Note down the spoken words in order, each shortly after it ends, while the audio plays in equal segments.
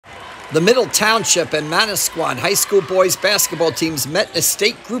The Middle Township and Manasquan high school boys basketball teams met in a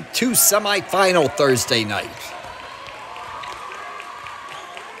state Group 2 semifinal Thursday night.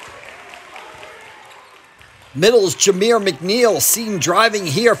 Middle's Jameer McNeil, seen driving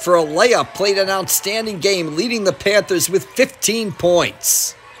here for a layup, played an outstanding game, leading the Panthers with 15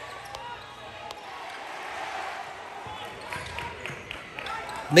 points.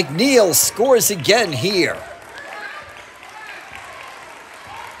 McNeil scores again here.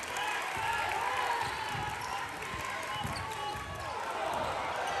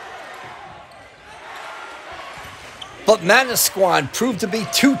 But Manasquan proved to be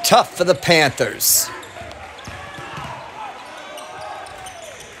too tough for the Panthers.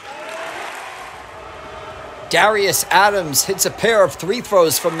 Darius Adams hits a pair of free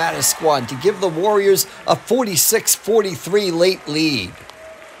throws from Manasquan to give the Warriors a 46-43 late lead.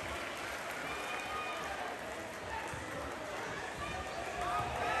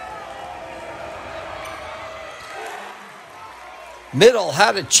 Middle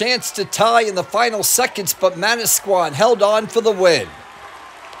had a chance to tie in the final seconds, but Manasquan held on for the win.